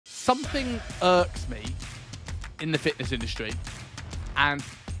Something irks me in the fitness industry, and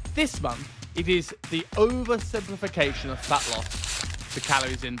this month it is the oversimplification of fat loss to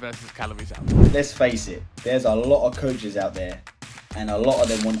calories in versus calories out. Let's face it, there's a lot of coaches out there and a lot of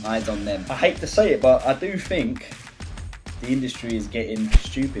them want eyes on them. I hate to say it, but I do think the industry is getting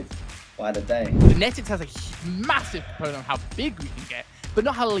stupid by the day. Genetics has a massive component on how big we can get, but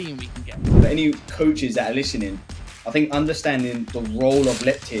not how lean we can get. For any coaches that are listening, I think understanding the role of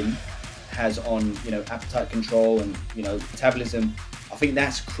leptin has on, appetite control and, metabolism, I think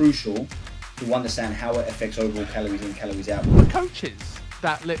that's crucial to understand how it affects overall calories in, calories out. For coaches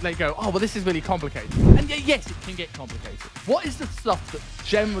that they go, oh, well, this is really complicated. And yes, it can get complicated. What is the stuff that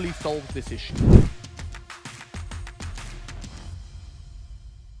generally solves this issue?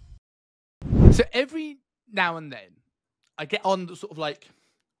 So every now and then, I get on the sort of like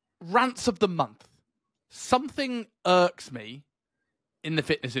rants of the month. Something irks me in the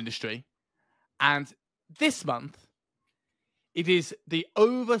fitness industry, and this month it is the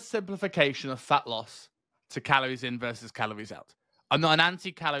oversimplification of fat loss to calories in versus calories out. I'm not an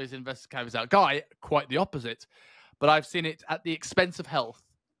anti-calories in versus calories out guy, quite the opposite, but I've seen it at the expense of health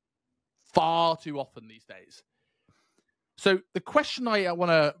far too often these days. So the question we're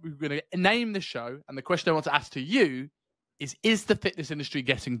going to name the show, and the question I want to ask to you is the fitness industry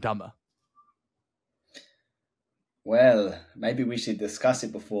getting dumber? Well, maybe we should discuss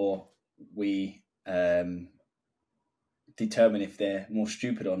it before we determine if they're more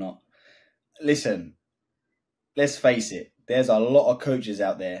stupid or not. Listen, let's face it, there's a lot of coaches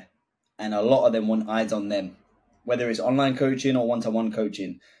out there and a lot of them want eyes on them, whether it's online coaching or one-to-one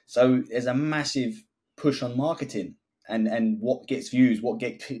coaching. So there's a massive push on marketing and what gets views, what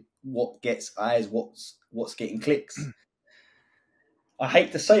gets eyes, what's getting clicks. I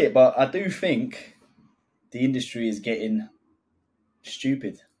hate to say it, but I do think the industry is getting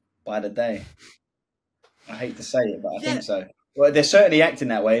stupid by the day. I hate to say it, but I think so. Well, they're certainly acting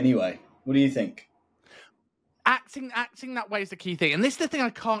that way anyway. What do you think? Acting that way is the key thing, and this is the thing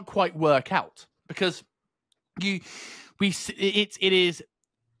I can't quite work out, because it is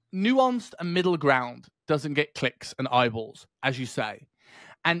nuanced and middle ground doesn't get clicks and eyeballs, as you say.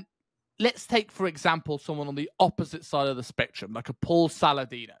 And let's take, for example, someone on the opposite side of the spectrum, like a Paul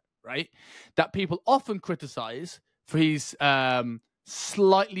Saladino, right? That people often criticize for his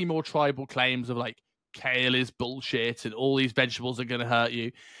slightly more tribal claims of like kale is bullshit and all these vegetables are going to hurt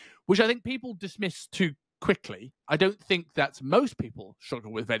you, which I think people dismiss too quickly. I don't think that most people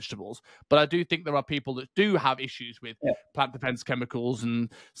struggle with vegetables, but I do think there are people that do have issues with plant defense chemicals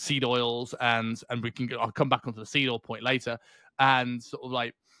and seed oils, and I'll come back onto the seed oil point later, and sort of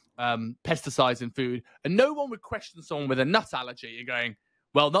like pesticides in food. And no one would question someone with a nut allergy and going,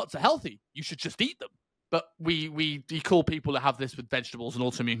 well, nuts are healthy, you should just eat them. But we call people that have this with vegetables and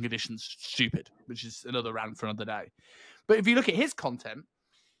autoimmune conditions stupid, which is another rant for another day. But if you look at his content,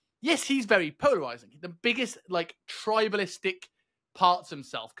 yes, he's very polarizing. The biggest like tribalistic parts of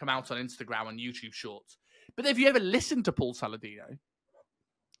himself come out on Instagram and YouTube Shorts. But if you ever listen to Paul Saladino,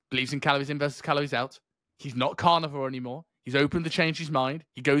 believes in calories in versus calories out. He's not carnivore anymore. He's open to change his mind.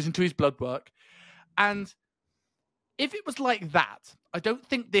 He goes into his blood work. And if it was like that, I don't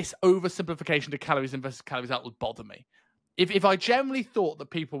think this oversimplification to calories in versus calories out would bother me. If I generally thought that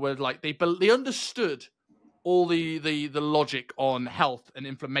people were like, they understood all the logic on health and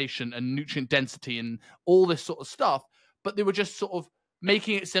inflammation and nutrient density and all this sort of stuff, but they were just sort of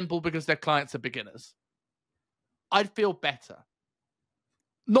making it simple because their clients are beginners, I'd feel better.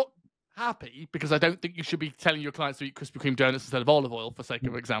 Not happy, because I don't think you should be telling your clients to eat Krispy Kreme donuts instead of olive oil, for sake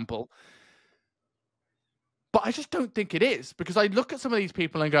of example. But I just don't think it is, because I look at some of these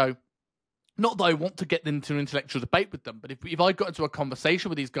people and go, not that I want to get into an intellectual debate with them, but if I got into a conversation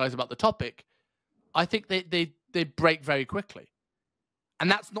with these guys about the topic, I think they break very quickly.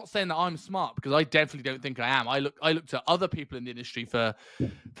 And that's not saying that I'm smart, because I definitely don't think I am. I look to other people in the industry for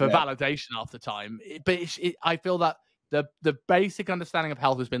validation half the time. But I feel that the basic understanding of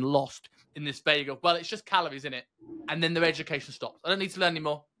health has been lost in this vague of, well, it's just calories in it, and then their education stops. I don't need to learn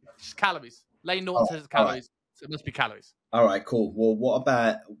anymore. It's just calories. Lane Norton says it's calories, so it must be calories. All right, cool. Well, what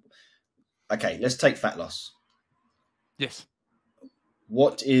about... Okay, let's take fat loss. Yes.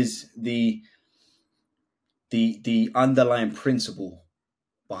 What is the underlying principle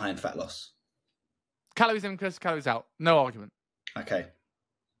behind fat loss? Calories in versus calories out. No argument. Okay.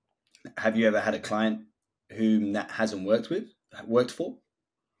 Have you ever had a client whom that hasn't worked for?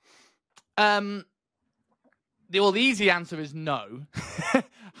 The easy answer is no.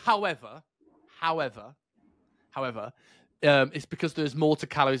 However, it's because there's more to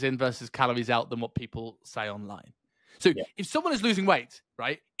calories in versus calories out than what people say online. So if someone is losing weight,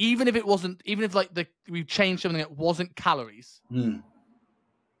 right, even if we've changed something that wasn't calories,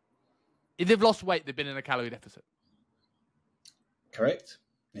 if they've lost weight, they've been in a calorie deficit. Correct.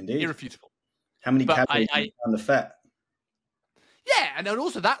 Indeed. Irrefutable. How many calories on the fat? Yeah, and then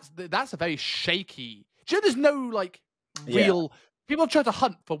also that's a very shaky. Do you know there's no like real people try to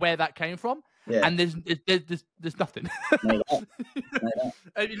hunt for where that came from, and there's nothing. No,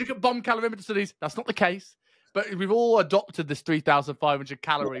 If you look at bomb calorimeter studies, that's not the case. But we've all adopted this 3,500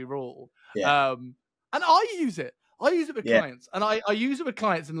 calorie rule, and I use it. I use it with clients, and I use it with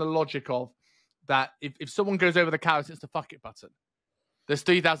clients in the logic of that if someone goes over the calories, it's the fuck it button. There's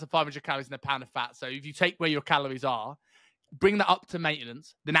 3,500 calories in a pound of fat. So if you take where your calories are, bring that up to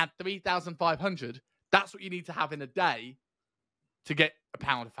maintenance, then add 3,500. That's what you need to have in a day to get a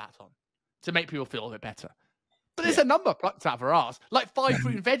pound of fat on, to make people feel a bit better. But it's a number plucked out of our ass. Like 5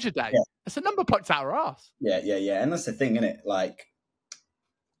 fruit and veg a day. It's a number plucked out of our ass. Yeah. And that's the thing, isn't it? Like,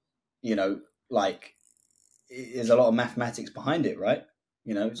 you know, like, there's a lot of mathematics behind it, right?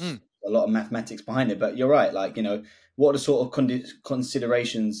 You know, it's a lot of mathematics behind it. But you're right. Like, you know, what are the sort of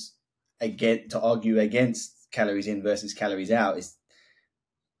considerations to argue against calories in versus calories out is,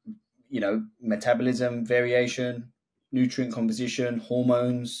 you know, metabolism, variation, nutrient composition,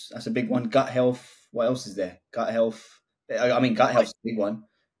 hormones. That's a big one. Gut health. What else is there? Gut health. I mean, gut health's a big one.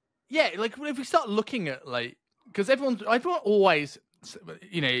 Yeah, like if we start looking at like, because everyone always,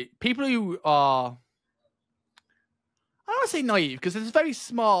 you know, people who are, I don't want to say naive, because there's very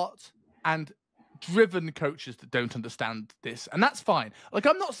smart and driven coaches that don't understand this, and that's fine. Like,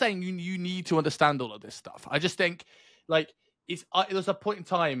 I'm not saying you need to understand all of this stuff. I just think, like, there's a point in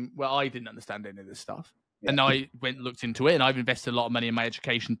time where I didn't understand any of this stuff, and I went and looked into it, and I've invested a lot of money in my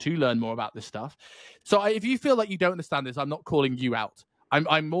education to learn more about this stuff. So if you feel like you don't understand this, I'm not calling you out.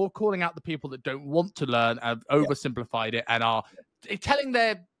 I'm more calling out the people that don't want to learn, have oversimplified it, and are telling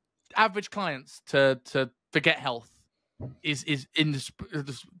their average clients to forget health is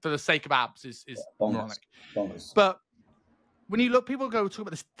for the sake of abs is moronic. But when you look, people go talk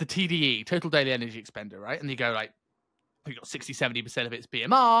about the TDE, total daily energy expender, right? And you go like, we've got 60-70% of it's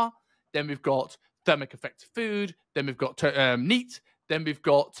BMR, then we've got thermic effect of food, then we've got NEAT, then we've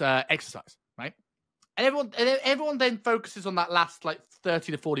got exercise, right? And everyone then focuses on that last like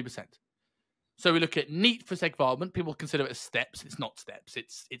 30 to 40%. So we look at NEAT for sake of argument. People consider it as steps. It's not steps.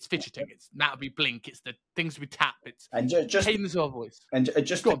 It's fidgeting. It's that would be blink. It's the things we tap. It's just cadence of our voice. And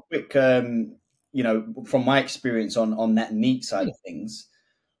just a quick, you know, from my experience on that NEAT side of things,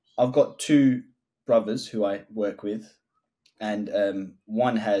 I've got 2 brothers who I work with, and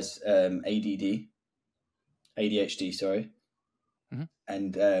one has ADHD, sorry,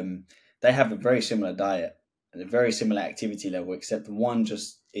 and they have a very similar diet and a very similar activity level, except one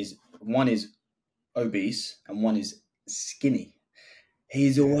is obese and one is skinny.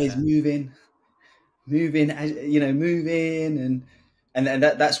 He's always moving, you know, moving, and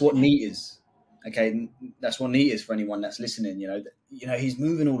that's what NEAT is. Okay, that's what NEAT is for anyone that's listening. You know, he's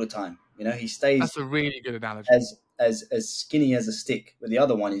moving all the time. You know, he stays. That's a really good analogy. As skinny as a stick, but the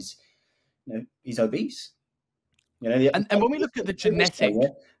other one is, you know, he's obese. You know, and when we look at the genetic,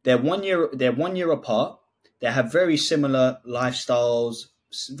 they're 1 year apart. They have very similar lifestyles,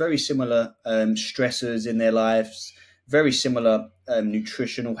 very similar stressors in their lives, very similar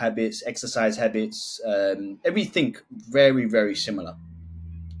nutritional habits, exercise habits, everything very, very similar,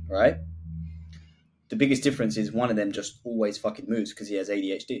 right? The biggest difference is one of them just always fucking moves because he has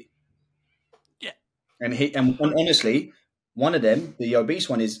ADHD. Yeah. And honestly, one of them, the obese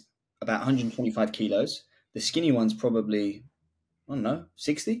one, is about 125 kilos. The skinny one's probably, I don't know,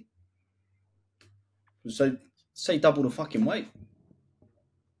 60. So say double the fucking weight.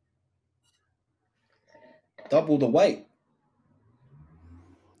 Double the weight.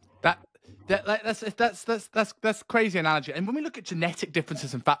 That's crazy analogy. And when we look at genetic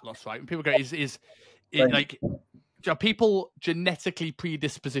differences in fat loss, right? When people go, like, are people genetically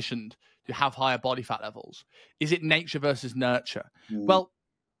predispositioned to have higher body fat levels? Is it nature versus nurture? Well,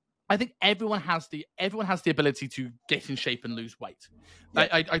 I think everyone has the ability to get in shape and lose weight. Yeah.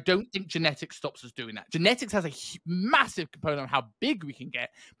 I don't think genetics stops us doing that. Genetics has a massive component on how big we can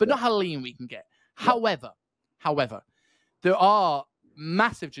get, but not how lean we can get. Yeah. However, there are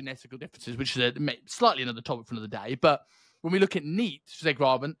massive genetical differences, which is slightly another topic for another day. But when we look at NEAT,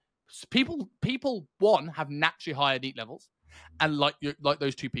 people one have naturally higher NEAT levels, and like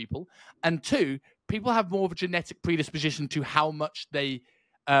those 2 people, and 2, people have more of a genetic predisposition to how much they.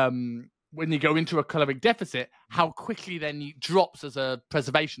 When they go into a caloric deficit, how quickly their NEAT drops as a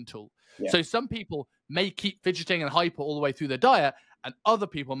preservation tool. Yeah. So some people may keep fidgeting and hyper all the way through their diet, and other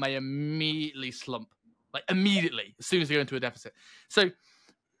people may immediately slump. like immediately, as soon as they go into a deficit. So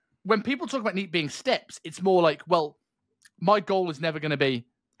when people talk about NEAT being steps, it's more like, well, my goal is never going to be,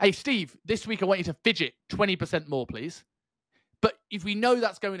 hey, Steve, this week I want you to fidget 20% more, please. But if we know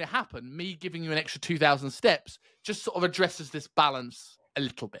that's going to happen, me giving you an extra 2,000 steps just sort of addresses this balance a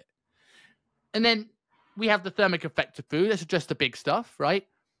little bit. And then we have the thermic effect of food. Let's address the big stuff, right?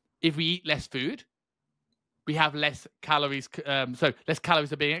 If we eat less food, we have less calories. So less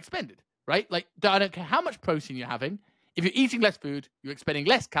calories are being expended, right? Like, I don't care how much protein you're having. If you're eating less food, you're expending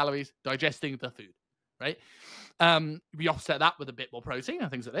less calories digesting the food, right? We offset that with a bit more protein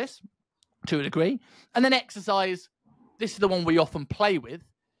and things like this to a degree. And then exercise. This is the one we often play with,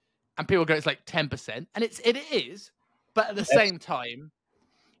 and people go, it's like 10%, and it is, but at the same time,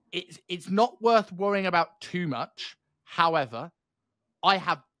 it's not worth worrying about too much. However, I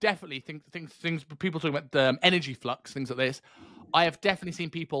have definitely things people talking about the energy flux, things like this. I have definitely seen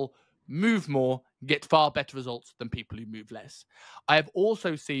people move more, get far better results than people who move less. I have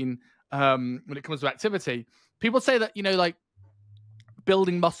also seen when it comes to activity, people say that, like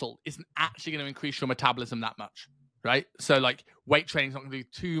building muscle isn't actually going to increase your metabolism that much. Right. So like weight training is not going to do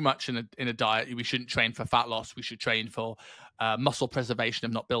too much in a diet. We shouldn't train for fat loss. We should train for muscle preservation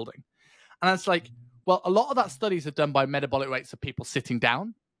of not building. And it's like, well, a lot of that studies are done by metabolic rates of people sitting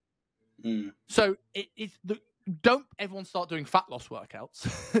down. So don't everyone start doing fat loss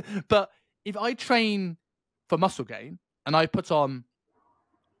workouts. But if I train for muscle gain and I put on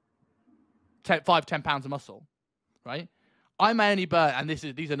 10 pounds of muscle, right? I may only burn, and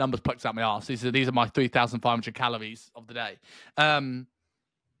these are numbers plucked out my arse. These are my 3,500 calories of the day.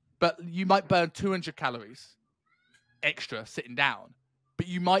 But you might burn 200 calories extra sitting down, but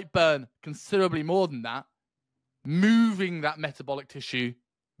you might burn considerably more than that moving that metabolic tissue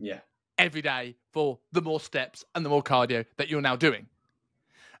every day for the more steps and the more cardio that you're now doing.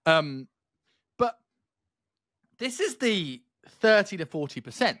 But this is the 30 to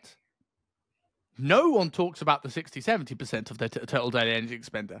 40%. No one talks about the 60-70% of their total daily energy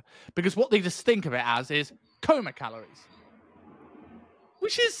expender, because what they just think of it as is coma calories,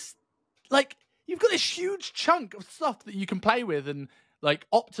 which is like, you've got this huge chunk of stuff that you can play with and like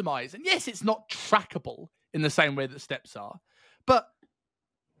optimize. And yes, it's not trackable in the same way that steps are, but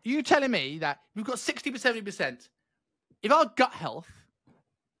you telling me that we've got 60 to 70%, if our gut health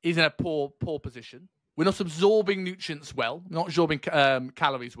is in a poor position, we're not absorbing nutrients well, we're not absorbing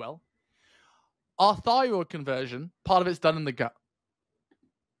calories well, our thyroid conversion, part of it's done in the gut.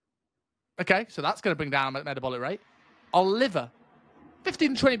 Okay, so that's going to bring down our metabolic rate. Our liver,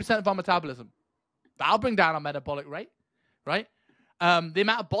 15 to 20% of our metabolism. That'll bring down our metabolic rate, right? The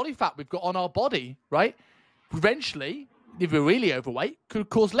amount of body fat we've got on our body, right? Eventually, if we're really overweight, could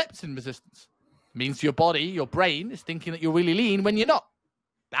cause leptin resistance. Means your body, your brain is thinking that you're really lean when you're not.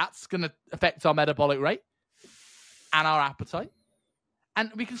 That's going to affect our metabolic rate and our appetite. And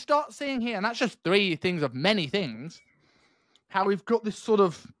we can start seeing here, and that's just 3 things of many things, how we've got this sort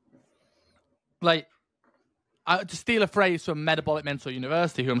of, like, to steal a phrase from Metabolic Mentor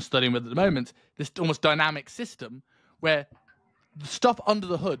University, who I'm studying with at the moment, this almost dynamic system where the stuff under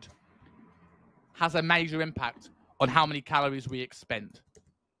the hood has a major impact on how many calories we expend.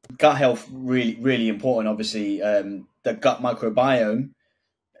 Gut health, really, really important. Obviously, the gut microbiome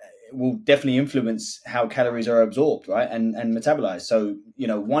will definitely influence how calories are absorbed, right, and metabolized. So,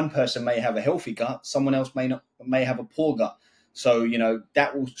 one person may have a healthy gut, someone else may have a poor gut. So,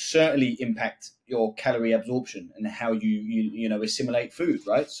 that will certainly impact your calorie absorption and how you assimilate food,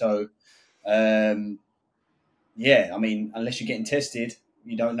 right? So, I mean, unless you're getting tested,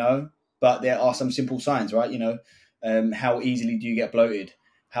 you don't know. But there are some simple signs, right? How easily do you get bloated?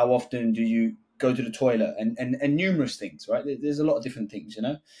 How often do you go to the toilet? And numerous things, right? There's a lot of different things,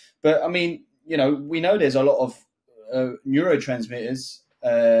 But, I mean, we know there's a lot of neurotransmitters,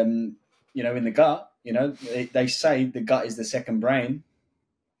 in the gut. They say the gut is the second brain.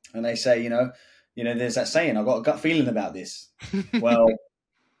 And they say, there's that saying, I've got a gut feeling about this. Well,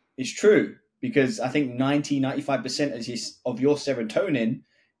 it's true, because I think 90-95% of your serotonin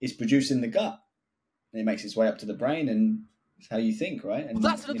is produced in the gut. And it makes its way up to the brain, and it's how you think, right? And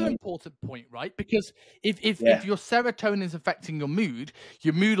that's another important point, right? Because if your serotonin is affecting your mood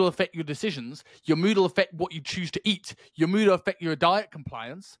will affect your decisions, your mood will affect what you choose to eat, your mood will affect your diet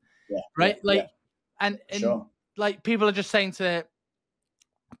compliance, right? And sure. Like people are just saying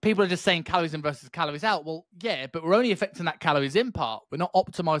calories in versus calories out. Well, yeah, but we're only affecting that calories in part. We're not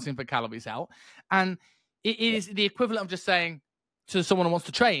optimizing for calories out. And it is the equivalent of just saying to someone who wants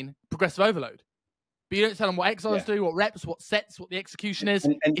to train, progressive overload. But you don't tell them what exercises do, what reps, what sets, what the execution is.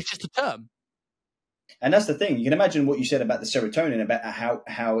 And it's just a term. And that's the thing. You can imagine what you said about the serotonin, about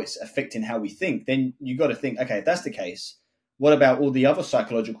how it's affecting how we think. Then you got to think, okay, if that's the case, what about all the other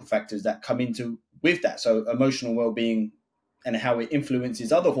psychological factors that come into with that? So emotional well-being and how it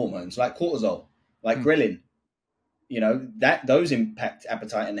influences other hormones like cortisol, like ghrelin. That those impact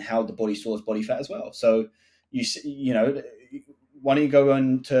appetite and how the body stores body fat as well. So why don't you go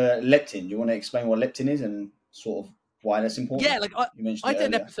on to leptin? You want to explain what leptin is and sort of why that's important? Yeah, like I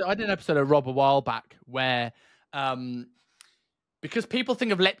did an episode of Rob a while back where, because people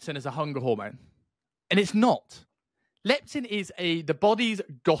think of leptin as a hunger hormone, and it's not. Leptin is the body's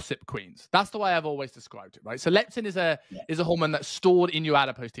gossip queens. That's the way I've always described it, right? So leptin is a hormone that's stored in your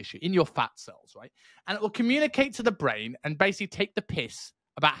adipose tissue, in your fat cells, right? And it will communicate to the brain and basically take the piss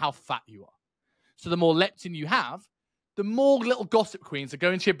about how fat you are. So the more leptin you have, the more little gossip queens are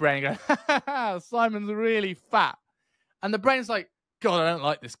going to your brain and go, ha, ha, ha, Simon's really fat. And the brain's like, God, I don't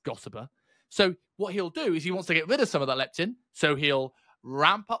like this gossiper. So what he'll do is he wants to get rid of some of that leptin. So he'll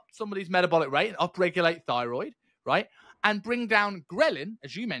ramp up somebody's metabolic rate and upregulate thyroid, right? And bring down ghrelin,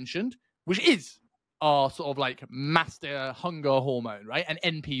 as you mentioned, which is our sort of like master hunger hormone, right? And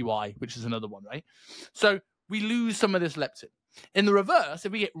NPY, which is another one, right? So we lose some of this leptin. In the reverse,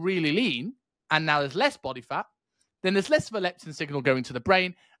 if we get really lean and now there's less body fat, then there's less of a leptin signal going to the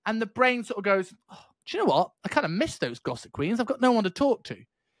brain, and the brain sort of goes, oh, do you know what? I kind of miss those gossip queens. I've got no one to talk to.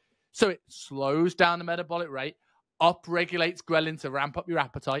 So it slows down the metabolic rate, upregulates ghrelin to ramp up your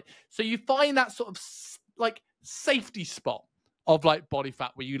appetite. So you find that sort of like safety spot of like body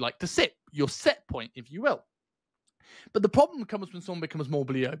fat where you like to sit, your set point, if you will. But the problem comes when someone becomes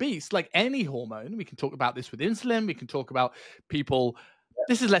morbidly obese. Like any hormone, we can talk about this with insulin. We can talk about people.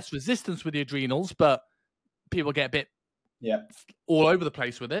 This is less resistance with the adrenals, but people get a bit all over the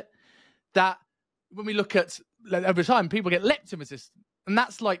place with it. That when we look at over time, people get leptin resistant. And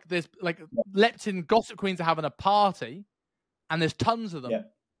that's like there's like leptin gossip queens are having a party and there's tons of them. Yeah.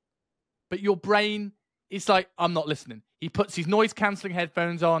 But your brain is like, I'm not listening. He puts his noise cancelling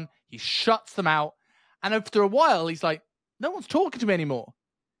headphones on, he shuts them out. And after a while, he's like, no one's talking to me anymore.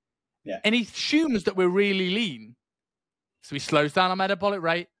 Yeah. And he assumes that we're really lean. So he slows down our metabolic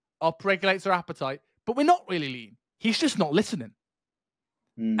rate, upregulates our appetite, but we're not really lean. He's just not listening.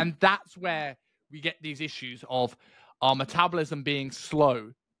 And that's where we get these issues of our metabolism being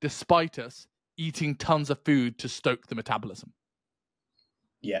slow, despite us eating tons of food to stoke the metabolism.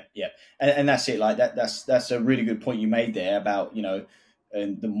 Yeah, yeah. And that's it. Like that's a really good point you made there about,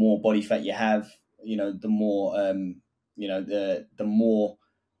 the more body fat you have, the more, the more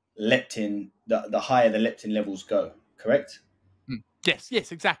leptin, the higher the leptin levels go, correct?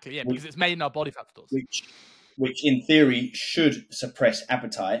 Yes, exactly. Yeah, because it's made in our body fat stores. Which in theory should suppress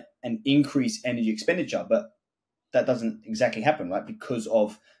appetite and increase energy expenditure, but that doesn't exactly happen, right? Because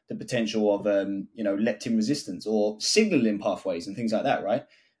of the potential of, leptin resistance or signaling pathways and things like that, right?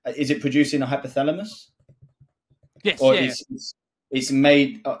 Is it produced in a hypothalamus? Yes. Or it's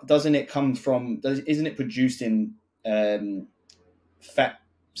made, doesn't it come from, isn't it produced in fat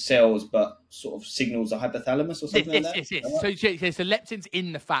cells, but sort of signals the hypothalamus or something like that? Yes. So leptin's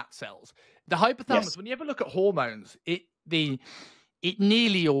in the fat cells. The hypothalamus, when you ever look at hormones, it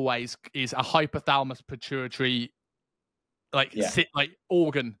nearly always is a hypothalamus pituitary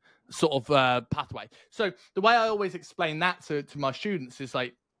organ sort of pathway. So the way I always explain that to my students is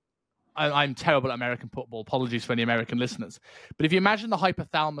like, I'm terrible at American football. Apologies for any American listeners. But if you imagine the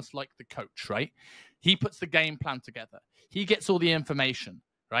hypothalamus like the coach, right? He puts the game plan together. He gets all the information,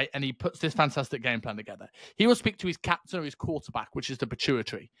 right? And he puts this fantastic game plan together. He will speak to his captain or his quarterback, which is the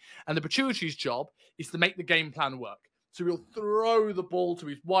pituitary. And the pituitary's job is to make the game plan work. So he'll throw the ball to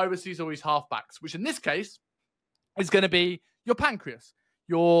his wide receivers or his halfbacks, which in this case is going to be your pancreas,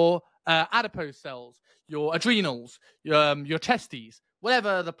 your adipose cells, your adrenals, your testes,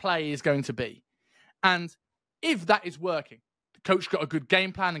 whatever the play is going to be. And if that is working, the coach got a good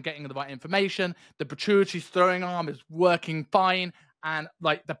game plan and getting the right information, the pituitary's throwing arm is working fine, and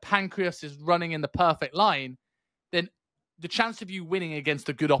like the pancreas is running in the perfect line, then the chance of you winning against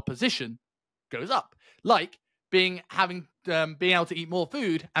a good opposition goes up. Like being able to eat more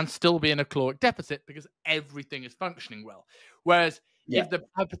food and still be in a caloric deficit because everything is functioning well. Whereas if the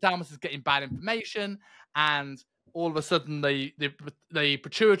hypothalamus is getting bad information and all of a sudden the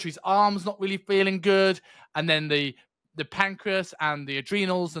pituitary's arm's not really feeling good, and then the pancreas and the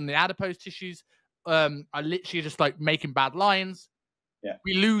adrenals and the adipose tissues are literally just like making bad lines,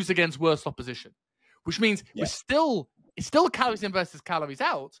 we lose against worse opposition, which means it's still calories in versus calories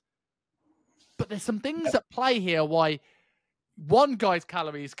out. But there's some things at play here why one guy's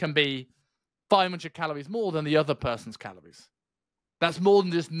calories can be 500 calories more than the other person's calories. That's more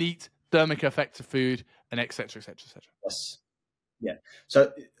than just neat thermic effects of food, and etc., etc., etc. Yes. Yeah.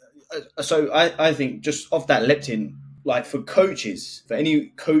 So I think just off that leptin, like for coaches, for any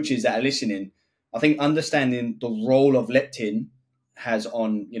coaches that are listening, I think understanding the role of leptin has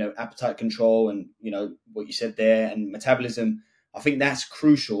on, appetite control and, what you said there and metabolism. I think that's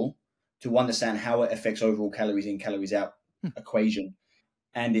crucial to understand how it affects overall calories in, calories out equation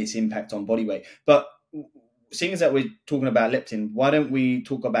and its impact on body weight. But seeing as that we're talking about leptin, why don't we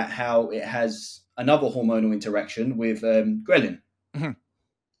talk about how it has another hormonal interaction with ghrelin? Mm-hmm. Do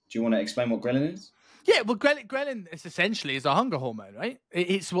you want to explain what ghrelin is? Yeah, well, ghrelin is essentially a hunger hormone, right?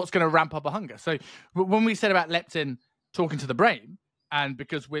 It's what's going to ramp up a hunger. So when we said about leptin talking to the brain, and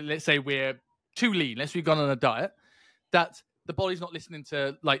because let's say we're too lean, let's say we've gone on a diet, that the body's not listening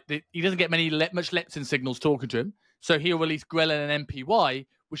to, he doesn't get much leptin signals talking to him. So he'll release ghrelin and MPY,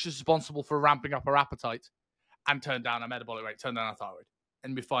 which is responsible for ramping up our appetite and turn down our metabolic rate, turn down our thyroid.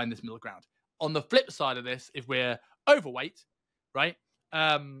 And we find this middle ground. On the flip side of this, if we're overweight, right,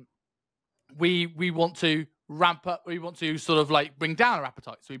 we want to ramp up, we want to sort of bring down our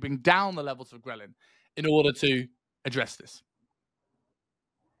appetite. So we bring down the levels of ghrelin in order to address this.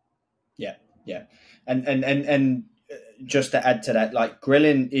 Yeah, yeah. And just to add to that,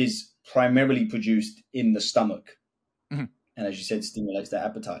 ghrelin is primarily produced in the stomach. Mm-hmm. And as you said, stimulates that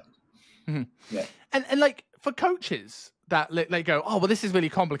appetite. Mm-hmm. Yeah. And for coaches that they go, oh, well, this is really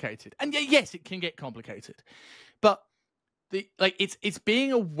complicated. And yes, it can get complicated. But it's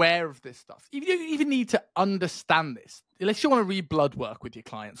being aware of this stuff. You don't even need to understand this. Unless you want to read blood work with your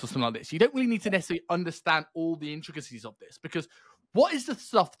clients or something like this, you don't really need to necessarily understand all the intricacies of this, because what is the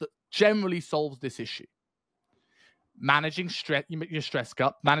stuff that generally solves this issue? Managing stress, your stress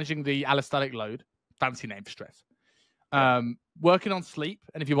gut, managing the allostatic load, fancy name for stress. Working on sleep.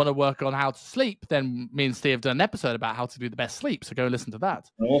 And if you want to work on how to sleep, then me and Steve have done an episode about how to do the best sleep. So go and listen to that.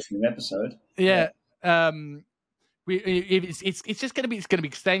 An awesome episode. Yeah. It's just going to be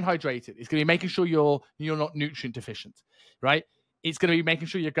staying hydrated. It's going to be making sure you're not nutrient deficient, right? It's going to be making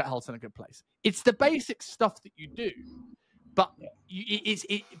sure your gut health's in a good place. It's the basic stuff that you do, but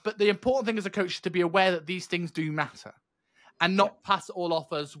but the important thing as a coach is to be aware that these things do matter, and not pass it all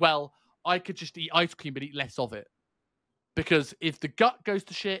off as, well, I could just eat ice cream but eat less of it. Because if the gut goes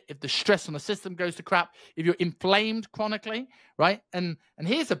to shit, if the stress on the system goes to crap, if you're inflamed chronically, right? And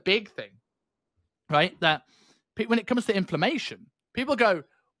here's a big thing, right? That when it comes to inflammation, people go,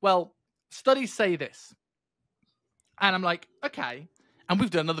 well, studies say this. And I'm like, okay. And we've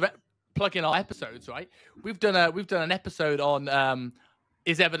done another plug in our episodes, right? We've done an episode on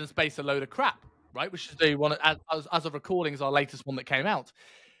is evidence-based a load of crap, right? Which is the one, as of recording, is our latest one that came out.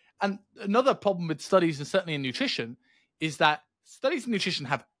 And another problem with studies, and certainly in nutrition, is that studies in nutrition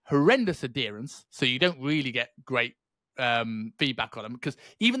have horrendous adherence, so you don't really get great feedback on them, because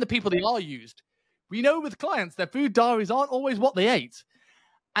even the people they are used, we know with clients, their food diaries aren't always what they ate.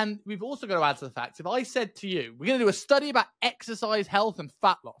 And we've also got to add to the fact, if I said to you, we're going to do a study about exercise, health, and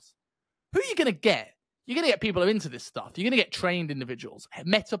fat loss, who are you going to get? You're going to get people who are into this stuff. You're going to get trained individuals,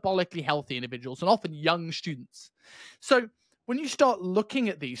 metabolically healthy individuals, and often young students. So when you start looking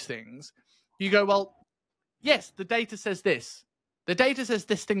at these things, you go, well, yes, the data says this. The data says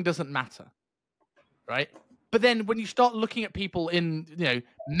this thing doesn't matter, right? But then when you start looking at people in,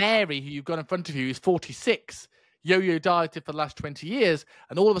 Mary, who you've got in front of you, is 46, yo-yo dieted for the last 20 years,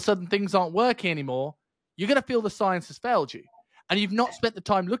 and all of a sudden things aren't working anymore, you're going to feel the science has failed you. And you've not spent the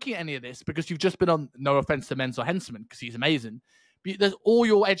time looking at any of this because you've just been on, no offense to Menzo Henselman, because he's amazing, but there's all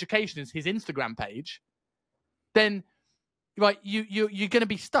your education is his Instagram page, then right, you're going to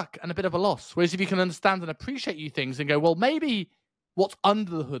be stuck and a bit of a loss. Whereas if you can understand and appreciate you things and go, well, maybe what's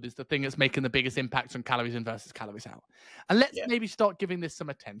under the hood is the thing that's making the biggest impact on calories in versus calories out. And let's maybe start giving this some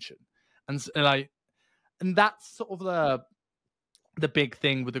attention. And that's sort of the big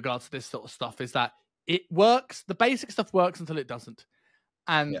thing with regards to this sort of stuff, is that it works. The basic stuff works until it doesn't.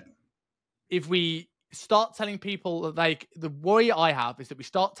 And if we start telling people that, the worry I have is that we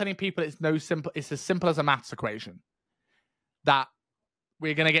start telling people it's as simple as a maths equation, that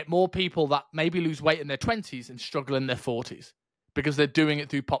we're going to get more people that maybe lose weight in their 20s and struggle in their 40s because they're doing it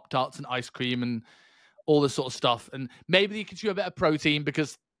through Pop-Tarts and ice cream and all this sort of stuff. And maybe they consume a bit of protein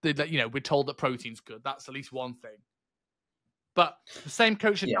because we're told that protein's good. That's at least one thing. But the same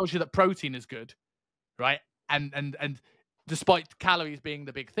coach that tells you that protein is good, right? And despite calories being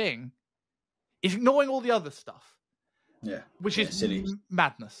the big thing, is ignoring all the other stuff. Yeah. Which is silly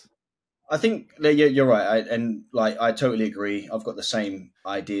madness. I think you're right. I totally agree. I've got the same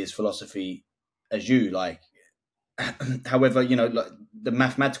ideas, philosophy as you. However, the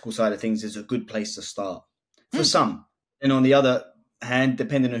mathematical side of things is a good place to start for some. And on the other And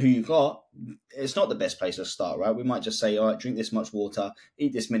depending on who you got, it's not the best place to start, right? We might just say, all right, drink this much water,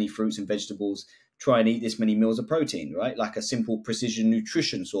 eat this many fruits and vegetables, try and eat this many meals of protein, right? Like a simple precision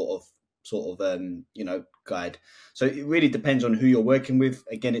nutrition sort of guide. So it really depends on who you're working with.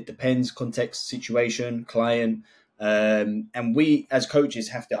 Again, it depends, context, situation, client. And we as coaches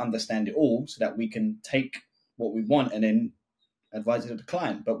have to understand it all so that we can take what we want and then advise it to the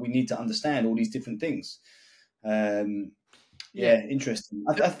client. But we need to understand all these different things. Yeah, interesting.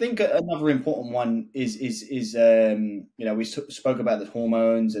 I think another important one is we spoke about the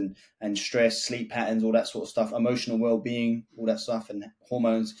hormones and stress, sleep patterns, all that sort of stuff, emotional well-being, all that stuff, and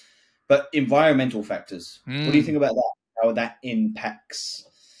hormones. But environmental factors. What do you think about that? How that impacts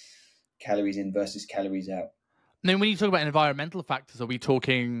calories in versus calories out? Now, when you talk about environmental factors, are we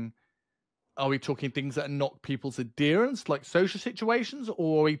talking things that knock people's adherence, like social situations,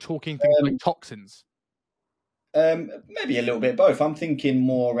 or are we talking things like toxins? Maybe a little bit of both. I'm thinking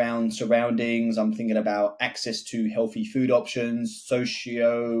more around surroundings. I'm thinking about access to healthy food options,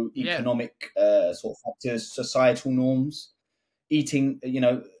 socio-economic sort of factors, societal norms, eating,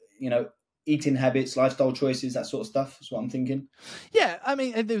 eating habits, lifestyle choices, that sort of stuff. That's what I'm thinking. Yeah, I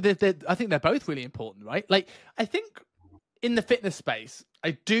mean, I think they're both really important, right? Like, I think in the fitness space,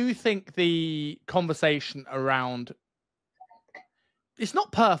 I do think the conversation around, it's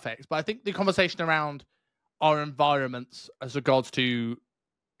not perfect, but I think the conversation around our environments as regards to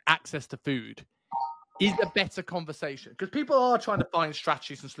access to food is a better conversation, because people are trying to find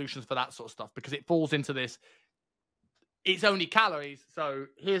strategies and solutions for that sort of stuff, because it falls into this, it's only calories, so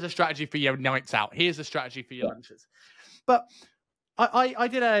here's a strategy for your nights out, here's a strategy for your lunches. But I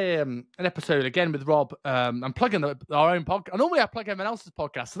did an episode again with Rob. I'm plugging our own podcast. Normally I plug everyone else's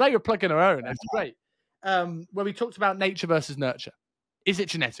podcast. Today we're plugging our own. It's great. Where we talked about nature versus nurture. Is it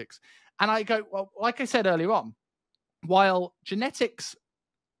genetics? And I go, well, like I said earlier on, while genetics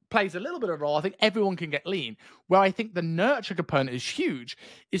plays a little bit of a role, I think everyone can get lean. Where I think the nurture component is huge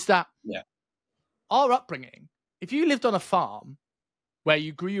is that our upbringing, if you lived on a farm where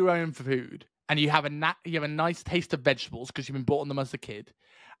you grew your own food and you have a nice taste of vegetables because you've been bought on them as a kid,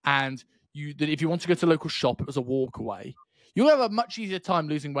 and if you want to go to a local shop, it was a walk away, you'll have a much easier time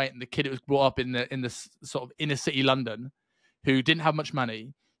losing weight than the kid who was brought up in the sort of inner city London, who didn't have much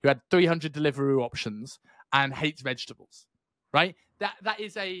money, who had 300 delivery options and hates vegetables, right? That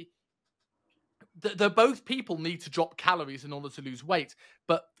is both people need to drop calories in order to lose weight.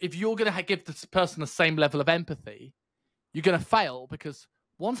 But if you're going to give this person the same level of empathy, you're going to fail, because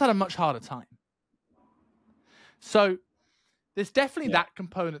one's had a much harder time. So there's definitely that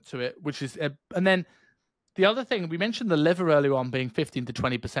component to it, which is, and then the other thing, we mentioned the liver earlier on being 15 to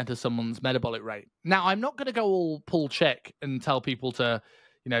 20% of someone's metabolic rate. Now, I'm not going to go all pull check and tell people to,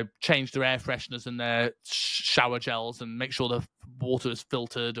 change their air fresheners and their shower gels and make sure the water is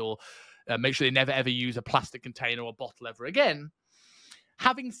filtered, or make sure they never ever use a plastic container or bottle ever again.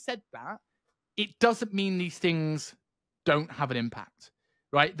 Having said that, it doesn't mean these things don't have an impact,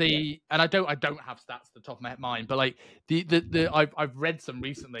 right? And I don't have stats at the top of my mind, but like I've read some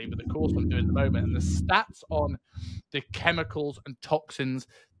recently with the course I'm doing at the moment, and the stats on the chemicals and toxins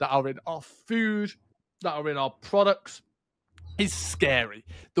that are in our food, that are in our products, is scary.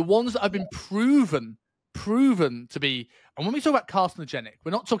 The ones that have been proven to be, and when we talk about carcinogenic,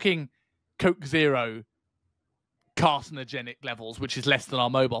 we're not talking Coke Zero carcinogenic levels, which is less than our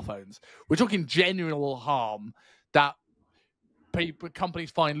mobile phones. We're talking genuine harm that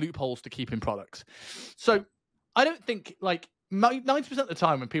companies find loopholes to keep in products. So I don't think, like, 90% of the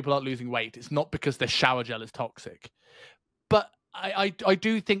time when people aren't losing weight, it's not because their shower gel is toxic. But I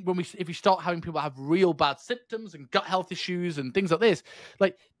do think if we start having people have real bad symptoms and gut health issues and things like this,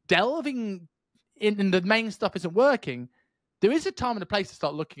 like delving in the main stuff isn't working, there is a time and a place to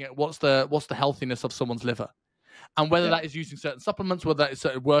start looking at what's the healthiness of someone's liver. And whether that is using certain supplements, whether that is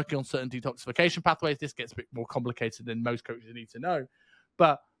working on certain detoxification pathways. This gets a bit more complicated than most coaches need to know.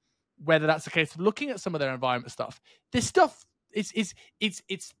 But whether that's the case of looking at some of their environment stuff, this stuff it's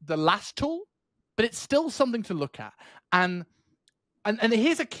the last tool, but it's still something to look at. And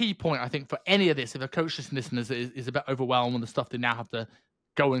here's a key point, I think, for any of this, if a coach listening is a bit overwhelmed with the stuff they now have to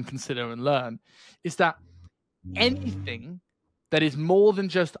go and consider and learn, is that anything that is more than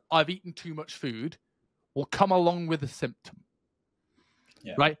just I've eaten too much food will come along with a symptom,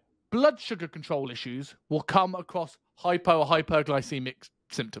 right? Blood sugar control issues will come across hyperglycemic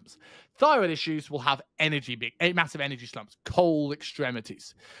symptoms. Thyroid issues will have massive energy slumps, cold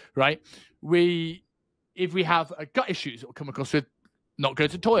extremities, right? If we have gut issues, it will come across with not go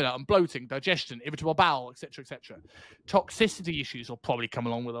to the toilet, and bloating, digestion, irritable bowel, etc., etc. Toxicity issues will probably come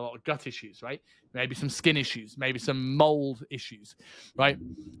along with a lot of gut issues, right? Maybe some skin issues, maybe some mold issues, right?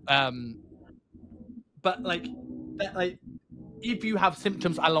 But like if you have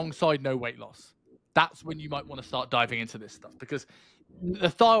symptoms alongside no weight loss, that's when you might want to start diving into this stuff, because the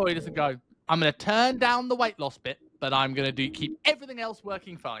thyroid doesn't go, I'm going to turn down the weight loss bit, but I'm going to keep everything else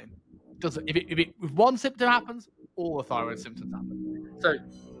working fine. If one symptom happens, all the thyroid symptoms happen. So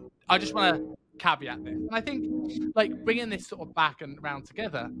I just want to caveat this. And I think, like, bringing this sort of back and around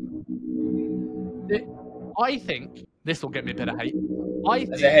together, I think this will get me a bit of hate.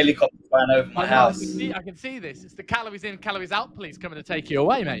 There's a helicopter flying over my house. I can see this. It's the calories in, calories out police coming to take you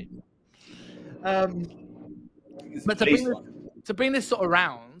away, mate. But to bring this sort of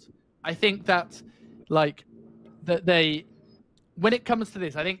around, I think that, like, when it comes to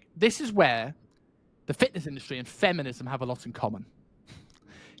this, I think this is where the fitness industry and feminism have a lot in common,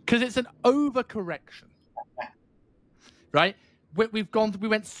 because it's an overcorrection, right? We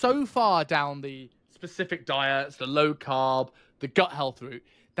went so far down the specific diets, the low carb, the gut health route,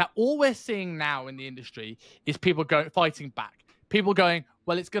 that all we're seeing now in the industry is people fighting back. People going,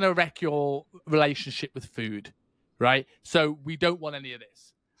 well, it's going to wreck your relationship with food, right? So we don't want any of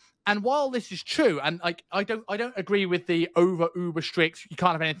this. And while this is true, and like I don't agree with the uber strict, you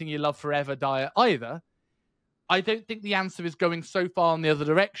can't have anything you love forever diet either. I don't think the answer is going so far in the other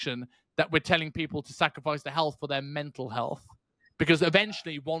direction that we're telling people to sacrifice their health for their mental health, because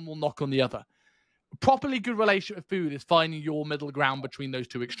eventually one will knock on the other. A properly good relationship with food is finding your middle ground between those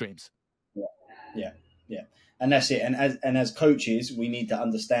two extremes. Yeah. And that's it. And as coaches, we need to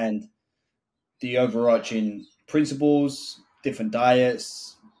understand the overarching principles, different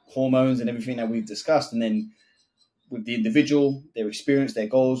diets, hormones, and everything that we've discussed. And then with the individual, their experience, their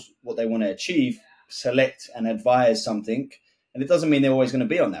goals, what they want to achieve, select and advise something. And it doesn't mean they're always going to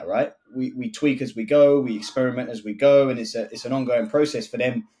be on that, right? We tweak as we go, we experiment as we go, and it's an ongoing process for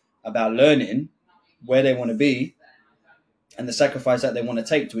them about learning where they want to be and the sacrifice that they want to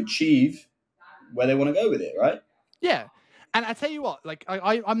take to achieve where they want to go with it, right? Yeah. And I tell you what, like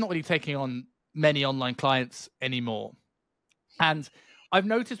I'm not really taking on many online clients anymore. And I've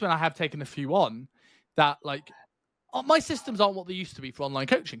noticed when I have taken a few on that, like, my systems aren't what they used to be for online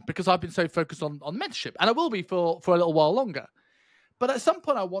coaching, because I've been so focused on mentorship, and I will be for a little while longer. But at some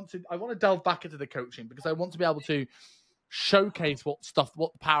point I want to delve back into the coaching, because I want to be able to showcase what this stuff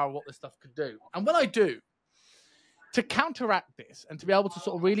could do. And when I do, to counteract this and to be able to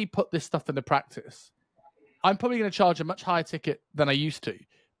sort of really put this stuff into practice, I'm probably going to charge a much higher ticket than I used to,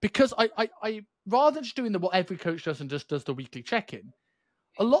 because I rather than just doing what every coach does and just does the weekly check-in,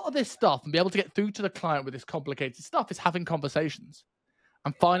 a lot of this stuff and be able to get through to the client with this complicated stuff is having conversations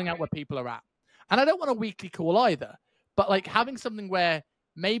and finding out where people are at. And I don't want a weekly call either, but like having something where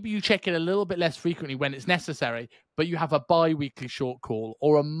maybe you check in a little bit less frequently when it's necessary, but you have a bi-weekly short call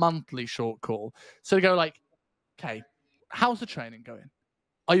or a monthly short call. So to go like, okay, how's the training going?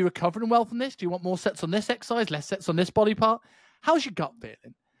 Are you recovering well from this? Do you want more sets on this exercise, less sets on this body part? How's your gut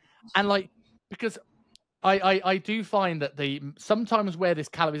feeling? And like, because I do find that sometimes where this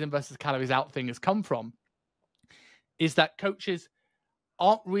calories in versus calories out thing has come from is that coaches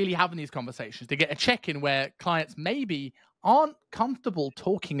aren't really having these conversations. They get a check-in where clients maybe aren't comfortable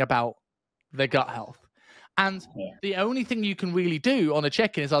talking about their gut health. And the only thing you can really do on a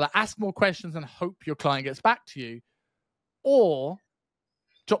check-in is either ask more questions and hope your client gets back to you, or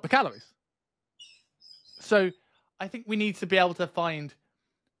drop the calories. So I think we need to be able to find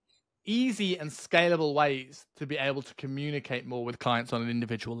easy and scalable ways to be able to communicate more with clients on an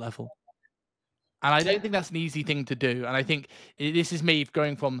individual level. And I don't think that's an easy thing to do. And I think this is me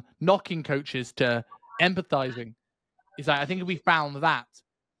going from knocking coaches to empathizing. Is that I think if we found that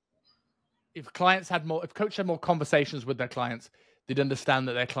if coaches had more conversations with their clients, they'd understand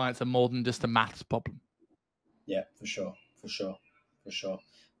that their clients are more than just a maths problem. Yeah, for sure.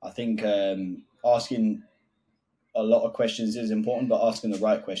 I think asking a lot of questions is important, but asking the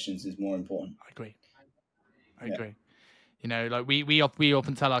right questions is more important. I agree. You know, like we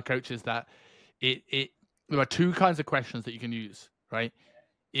often tell our coaches that there are two kinds of questions that you can use, right?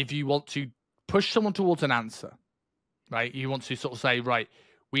 If you want to push someone towards an answer, right? You want to sort of say, right,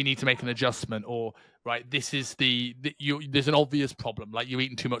 we need to make an adjustment, or right, this is there's an obvious problem, like you're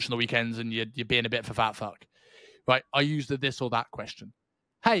eating too much on the weekends and you're being a bit of a fat fuck, right? I use the this or that question.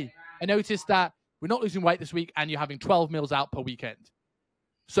 Hey, I noticed that we're not losing weight this week and you're having 12 meals out per weekend.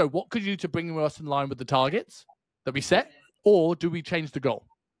 So what could you do to bring us in line with the targets that we set? Or do we change the goal?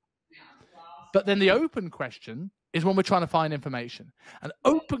 But then the open question is when we're trying to find information. And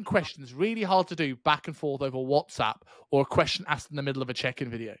open questions really hard to do back and forth over WhatsApp or a question asked in the middle of a check-in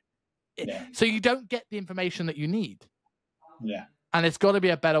video. Yeah. So you don't get the information that you need. Yeah. And it's got to be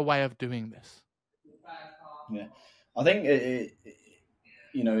a better way of doing this. Yeah. I think it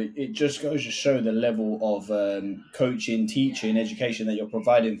just goes to show the level of coaching, teaching, education that you're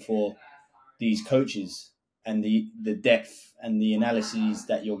providing for these coaches, and the depth and the analyses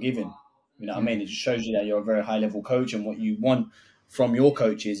that you're giving. You know what I mean? It just shows you that you're a very high level coach, and what you want from your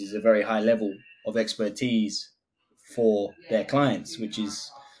coaches is a very high level of expertise for their clients, which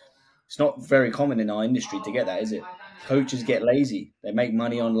is, it's not very common in our industry to get that, is it? Coaches get lazy. They make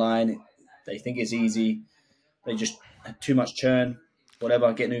money online. They think it's easy. They just have too much churn,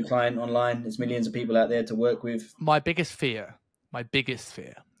 whatever, get a new client online. There's millions of people out there to work with. My biggest fear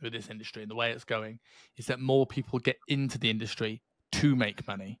with this industry and the way it's going is that more people get into the industry to make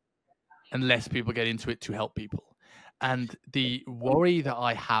money and less people get into it to help people. And the worry that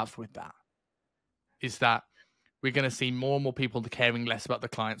I have with that is that we're going to see more and more people caring less about the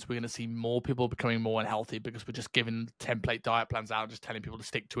clients. We're going to see more people becoming more unhealthy because we're just giving template diet plans out, just telling people to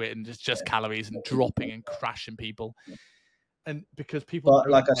stick to it, and just calories and dropping and crashing people. And because people, but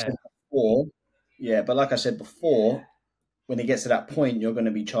like I said before, when it gets to that point, you're going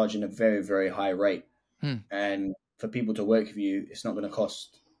to be charging a very, very high rate. And for people to work with you, it's not going to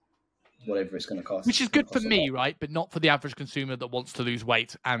cost whatever it's going to cost. Which is good for me, right? But not for the average consumer that wants to lose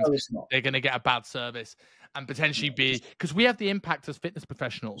weight, and they're going to get a bad service and potentially because we have the impact as fitness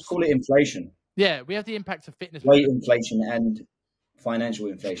professionals. Let's call it inflation. Yeah, we have the impact of fitness. Weight inflation and financial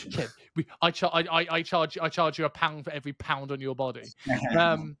inflation. Yeah, I charge you £1 for every pound on your body.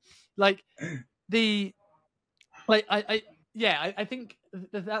 I think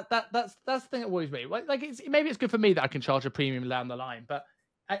that's the thing that worries me. Like maybe it's good for me that I can charge a premium down the line, but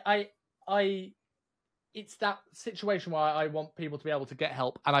it's that situation where I want people to be able to get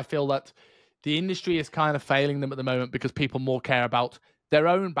help, and I feel that the industry is kind of failing them at the moment because people more care about their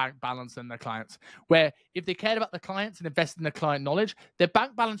own bank balance than their clients. Where if they cared about the clients and invested in the client knowledge, their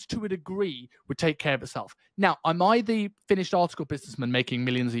bank balance to a degree would take care of itself. Now, am I the finished article businessman making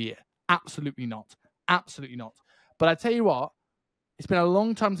millions a year? Absolutely not. Absolutely not. But I tell you what, it's been a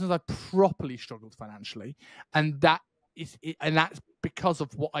long time since I properly struggled financially, and that's because of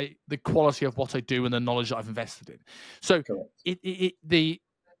the quality of what I do and the knowledge that I've invested in. So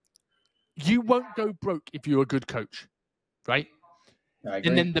you won't go broke if you're a good coach, right?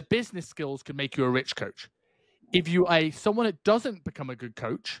 And then the business skills can make you a rich coach. If you are someone that doesn't become a good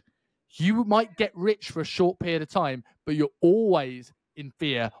coach, you might get rich for a short period of time, but you're always in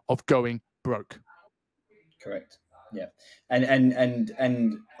fear of going broke. Correct. Yeah.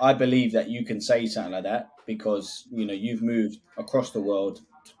 And I believe that you can say something like that because, you've moved across the world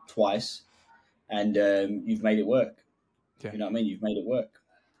twice and you've made it work. Yeah. You know what I mean? You've made it work.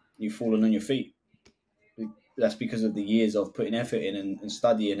 You've fallen on your feet. That's because of the years of putting effort in and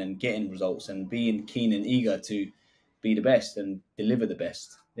studying and getting results and being keen and eager to be the best and deliver the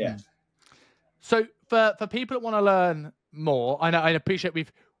best. Yeah. So for people that want to learn more, I appreciate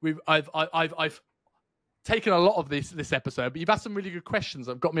I've taken a lot of this episode, but you've asked some really good questions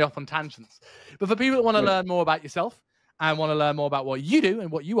that have got me off on tangents. But for people that want to learn more about yourself and want to learn more about what you do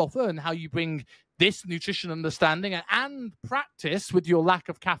and what you offer and how you bring this nutrition understanding and practice with your lack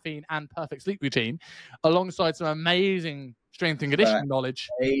of caffeine and perfect sleep routine, alongside some amazing strength and conditioning knowledge.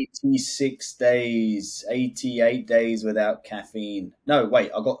 86 days, 88 days without caffeine. No, wait,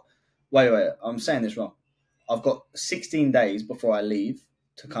 I'm saying this wrong. I've got 16 days before I leave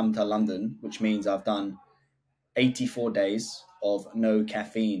to come to London, which means I've done 84 days of no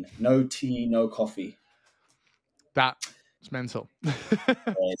caffeine, no tea, no coffee. That's mental.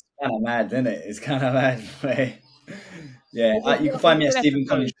 It's kind of mad, isn't it? It's kind of mad. Yeah, you can find me at Steven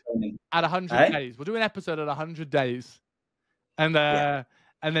Collins Training. At 100 days. We'll do an episode at 100 days. And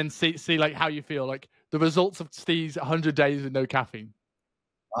then see like how you feel. Like the results of Steve's 100 days with no caffeine.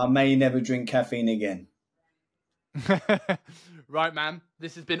 I may never drink caffeine again. Right, man.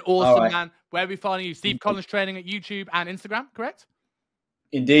 This has been awesome, man. Where are we finding you? Steve Collins Training at YouTube and Instagram, correct?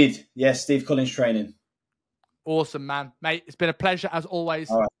 Indeed. Yes, Steve Collins Training. Awesome, man. Mate, it's been a pleasure as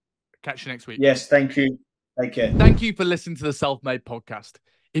always. All right. Catch you next week. Yes, thank you. Take care. Thank you for listening to the Self-Made Podcast.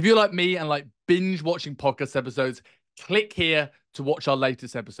 If you're like me and like binge watching podcast episodes, click here to watch our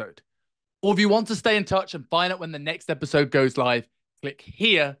latest episode. Or if you want to stay in touch and find out when the next episode goes live, click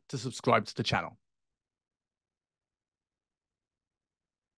here to subscribe to the channel.